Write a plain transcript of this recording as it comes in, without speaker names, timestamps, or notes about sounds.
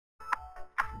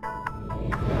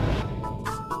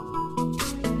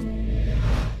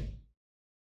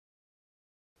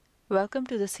Welcome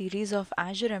to the series of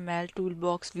Azure ML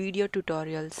Toolbox video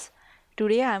tutorials.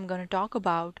 Today I am going to talk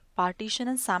about partition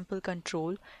and sample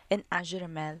control in Azure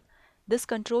ML. This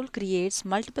control creates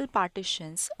multiple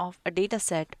partitions of a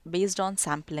dataset based on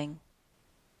sampling.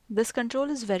 This control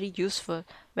is very useful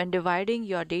when dividing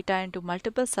your data into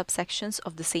multiple subsections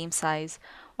of the same size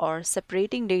or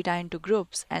separating data into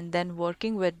groups and then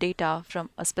working with data from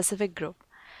a specific group.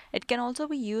 It can also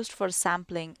be used for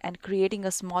sampling and creating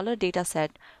a smaller dataset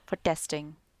for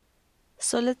testing.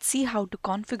 So let's see how to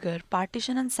configure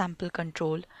partition and sample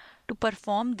control to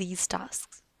perform these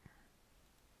tasks.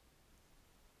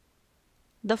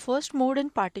 The first mode in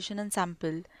partition and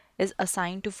sample is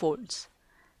assign to folds.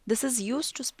 This is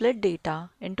used to split data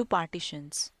into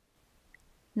partitions.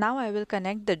 Now I will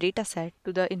connect the dataset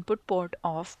to the input port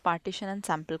of partition and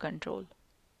sample control.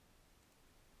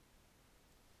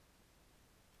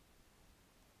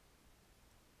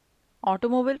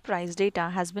 Automobile price data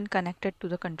has been connected to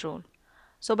the control.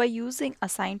 So by using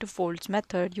assign to folds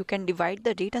method, you can divide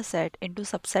the dataset into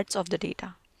subsets of the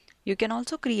data. You can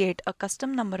also create a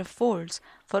custom number of folds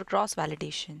for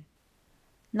cross-validation.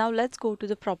 Now let's go to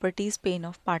the properties pane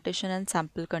of partition and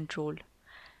sample control.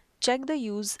 Check the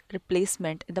use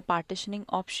replacement in the partitioning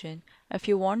option if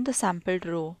you want the sampled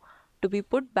row to be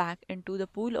put back into the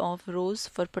pool of rows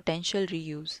for potential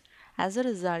reuse. As a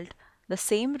result, the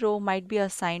same row might be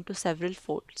assigned to several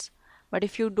folds. But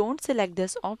if you don't select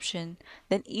this option,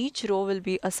 then each row will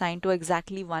be assigned to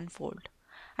exactly one fold.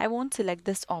 I won't select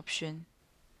this option.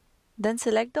 Then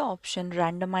select the option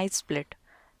Randomized Split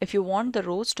if you want the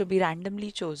rows to be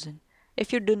randomly chosen.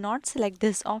 If you do not select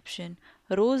this option,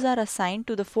 rows are assigned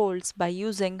to the folds by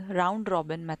using round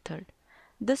robin method.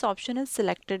 This option is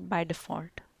selected by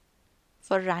default.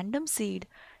 For random seed,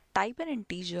 type an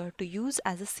integer to use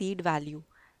as a seed value.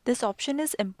 This option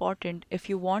is important if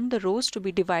you want the rows to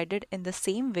be divided in the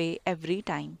same way every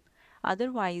time.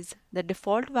 Otherwise, the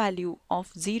default value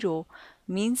of 0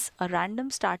 means a random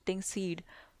starting seed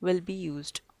will be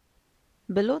used.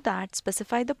 Below that,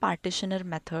 specify the partitioner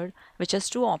method, which has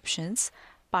two options: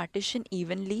 partition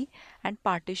evenly and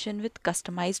partition with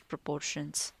customized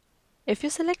proportions. If you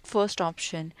select first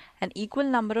option, an equal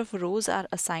number of rows are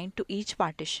assigned to each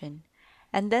partition,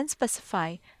 and then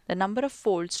specify the number of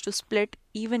folds to split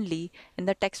evenly in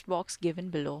the text box given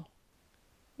below.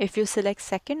 If you select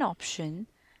second option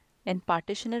in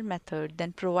partitioner method,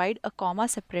 then provide a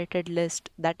comma-separated list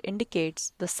that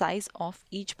indicates the size of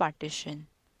each partition.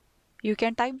 You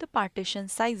can type the partition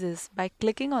sizes by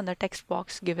clicking on the text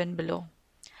box given below.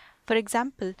 For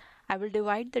example, I will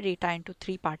divide the data into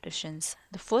three partitions.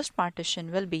 The first partition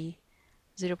will be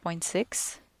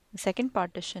 0.6, the second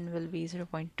partition will be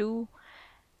 0.2,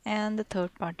 and the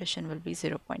third partition will be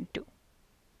 0.2.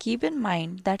 Keep in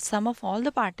mind that sum of all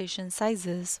the partition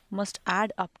sizes must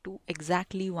add up to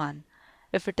exactly 1.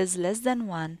 If it is less than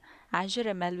 1, Azure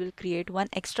ML will create one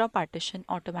extra partition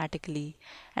automatically,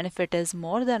 and if it is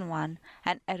more than 1,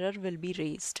 an error will be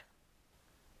raised.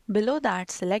 Below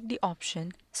that, select the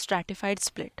option Stratified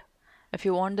Split if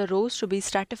you want the rows to be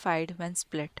stratified when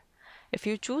split. If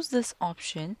you choose this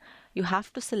option, you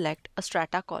have to select a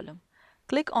strata column.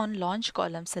 Click on Launch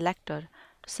Column Selector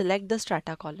to select the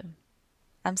strata column.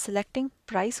 I'm selecting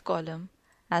Price column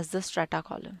as the strata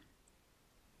column.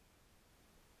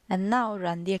 And now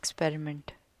run the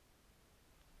experiment.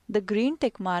 The green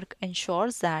tick mark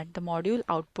ensures that the module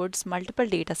outputs multiple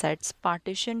datasets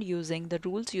partitioned using the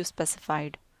rules you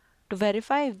specified. To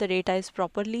verify if the data is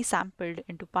properly sampled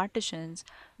into partitions,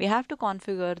 we have to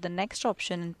configure the next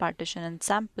option in partition and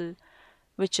sample,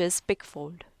 which is pick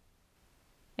fold.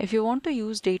 If you want to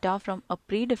use data from a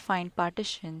predefined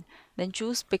partition, then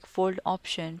choose pick fold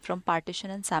option from partition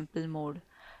and sample mode.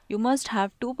 You must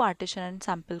have two partition and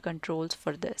sample controls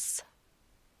for this.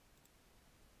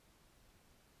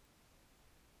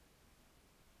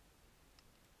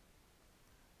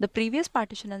 The previous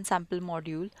partition and sample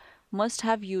module must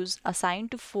have used assign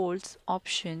to folds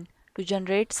option to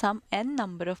generate some n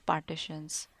number of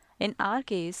partitions. In our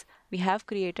case, we have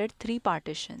created 3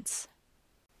 partitions.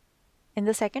 In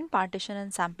the second partition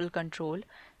and sample control,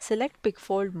 select pick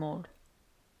fold mode.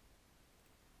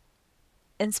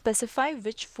 In specify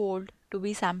which fold to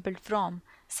be sampled from,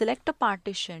 select a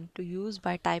partition to use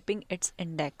by typing its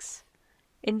index.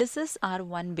 Indices are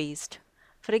 1 based.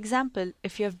 For example,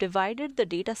 if you have divided the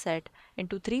dataset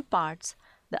into 3 parts,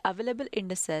 the available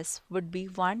indices would be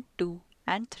 1, 2,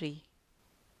 and 3.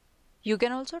 You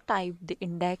can also type the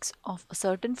index of a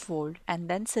certain fold and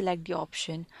then select the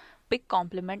option Pick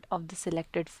complement of the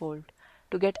selected fold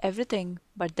to get everything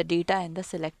but the data in the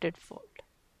selected fold.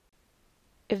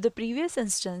 If the previous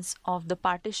instance of the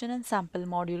partition and sample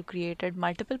module created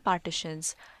multiple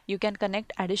partitions, you can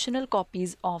connect additional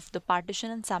copies of the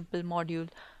partition and sample module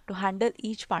to handle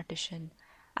each partition.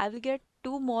 I will get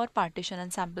 2 more partition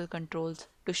and sample controls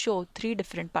to show 3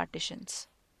 different partitions.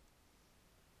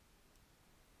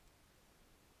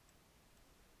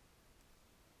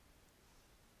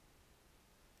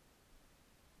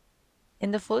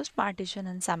 In the first partition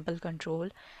and sample control,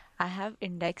 I have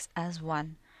index as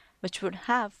 1, which would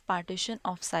have partition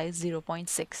of size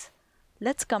 0.6.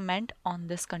 Let's comment on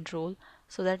this control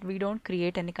so that we don't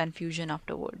create any confusion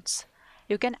afterwards.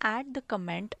 You can add the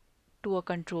comment to a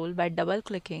control by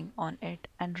double-clicking on it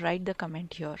and write the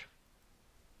comment here.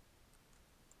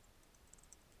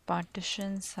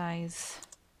 Partition size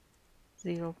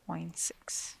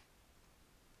 0.6.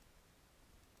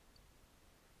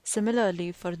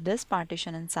 Similarly, for this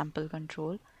partition and sample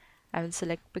control, I will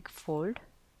select pick fold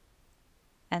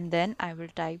and then I will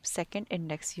type second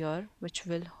index here, which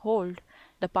will hold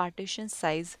the partition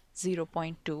size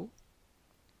 0.2.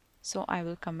 So I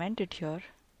will comment it here,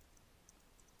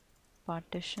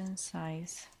 partition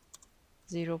size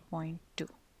 0.2.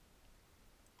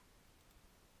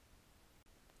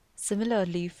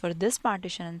 Similarly, for this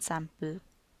partition and sample,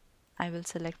 I will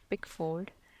select pick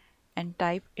fold and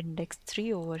type index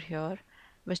 3 over here,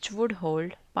 which would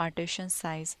hold partition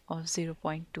size of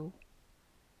 0.2,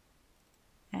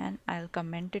 and I'll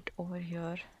comment it over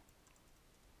here.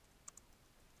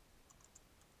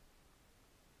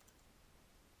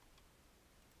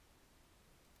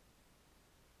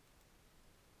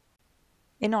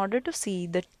 In order to see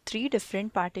the 3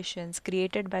 different partitions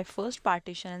created by first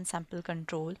partition and sample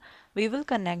control, we will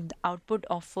connect the output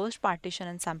of first partition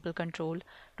and sample control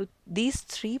to these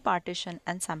 3 partition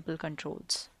and sample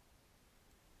controls.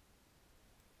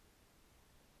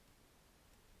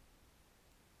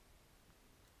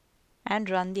 And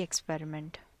run the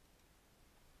experiment.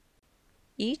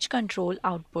 Each control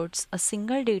outputs a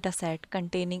single dataset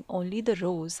containing only the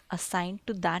rows assigned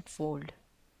to that fold.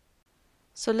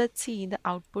 So let's see the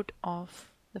output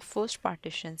of the first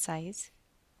partition size.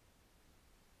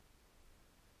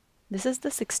 This is the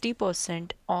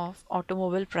 60% of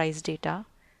automobile price data,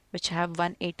 which have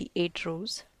 188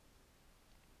 rows.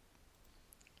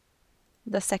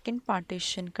 The second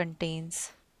partition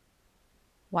contains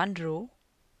 1 row,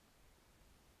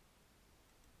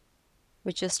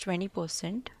 which is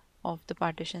 20% of the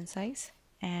partition size,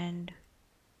 and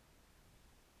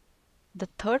the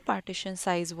third partition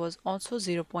size was also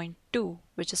 0.2,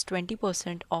 which is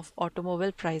 20% of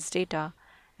automobile price data,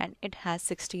 and it has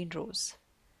 16 rows.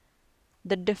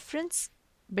 The difference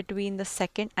between the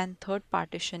second and third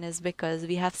partition is because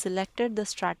we have selected the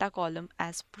strata column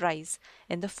as price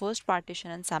in the first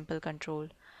partition and sample control.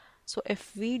 So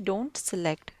if we don't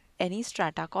select any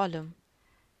strata column,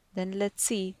 then let's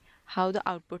see how the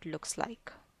output looks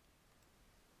like.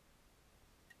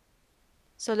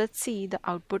 So let's see the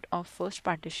output of first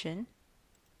partition.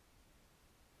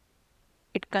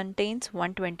 It contains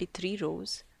 123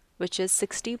 rows, which is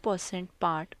 60%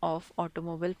 part of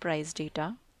automobile price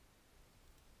data.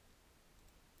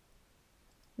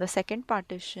 The second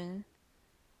partition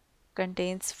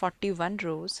contains 41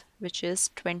 rows, which is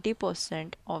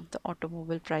 20% of the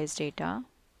automobile price data.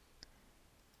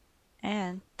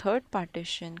 And third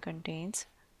partition contains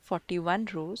 41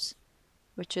 rows,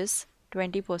 which is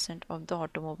 20% of the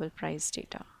automobile price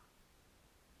data.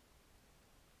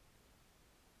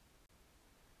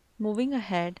 Moving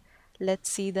ahead, let's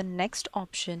see the next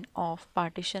option of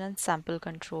partition and sample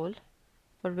control,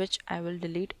 for which I will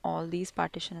delete all these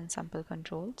partition and sample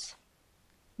controls.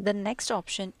 The next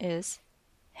option is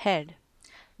head.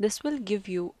 This will give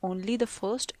you only the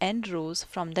first n rows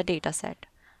from the dataset.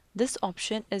 This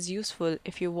option is useful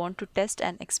if you want to test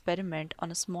an experiment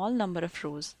on a small number of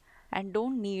rows and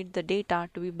don't need the data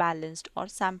to be balanced or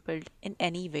sampled in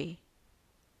any way.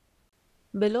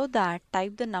 Below that,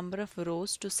 type the number of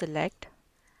rows to select.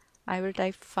 I will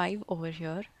type 5 over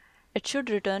here. It should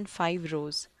return 5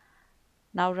 rows.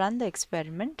 Now run the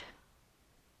experiment.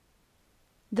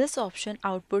 This option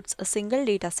outputs a single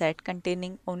dataset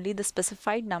containing only the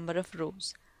specified number of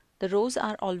rows. The rows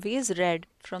are always read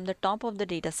from the top of the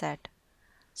dataset.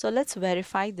 So let's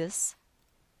verify this.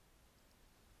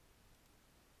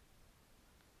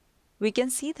 We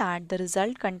can see that the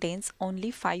result contains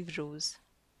only 5 rows.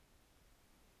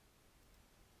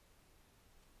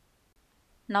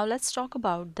 Now let's talk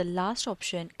about the last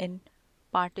option in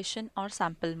partition or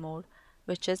sample mode,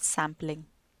 which is sampling.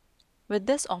 With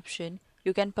this option,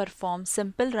 you can perform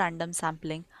simple random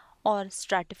sampling or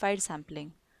stratified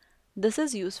sampling. This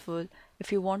is useful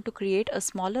if you want to create a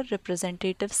smaller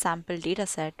representative sample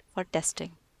dataset for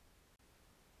testing.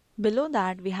 Below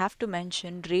that, we have to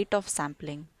mention rate of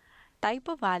sampling. Type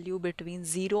a value between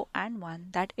 0 and 1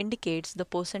 that indicates the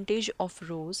percentage of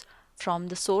rows from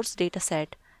the source dataset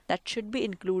that should be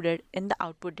included in the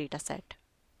output dataset.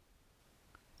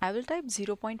 I will type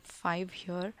 0.5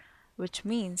 here, which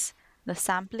means the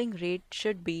sampling rate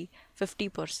should be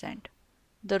 50%.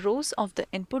 The rows of the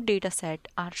input dataset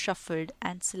are shuffled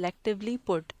and selectively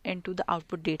put into the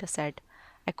output dataset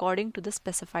according to the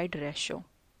specified ratio.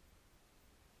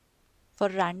 For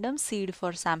random seed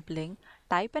for sampling,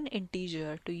 type an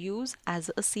integer to use as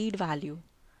a seed value.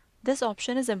 This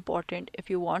option is important if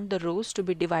you want the rows to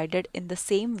be divided in the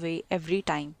same way every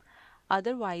time.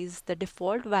 Otherwise, the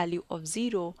default value of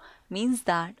 0 means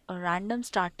that a random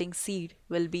starting seed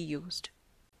will be used.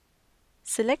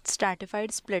 Select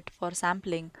Stratified Split for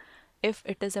sampling if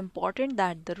it is important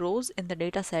that the rows in the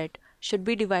dataset should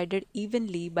be divided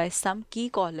evenly by some key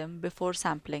column before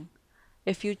sampling.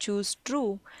 If you choose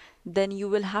True, then you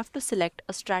will have to select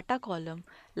a strata column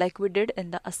like we did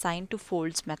in the Assign to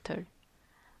Folds method.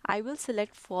 I will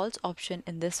select False option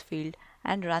in this field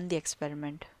and run the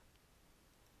experiment.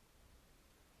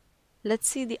 Let's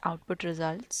see the output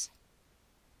results.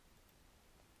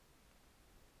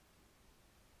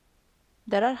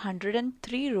 There are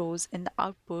 103 rows in the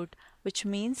output, which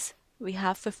means we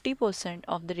have 50%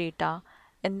 of the data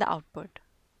in the output.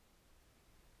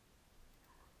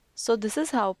 So this is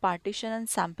how partition and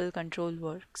sample control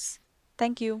works.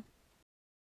 Thank you.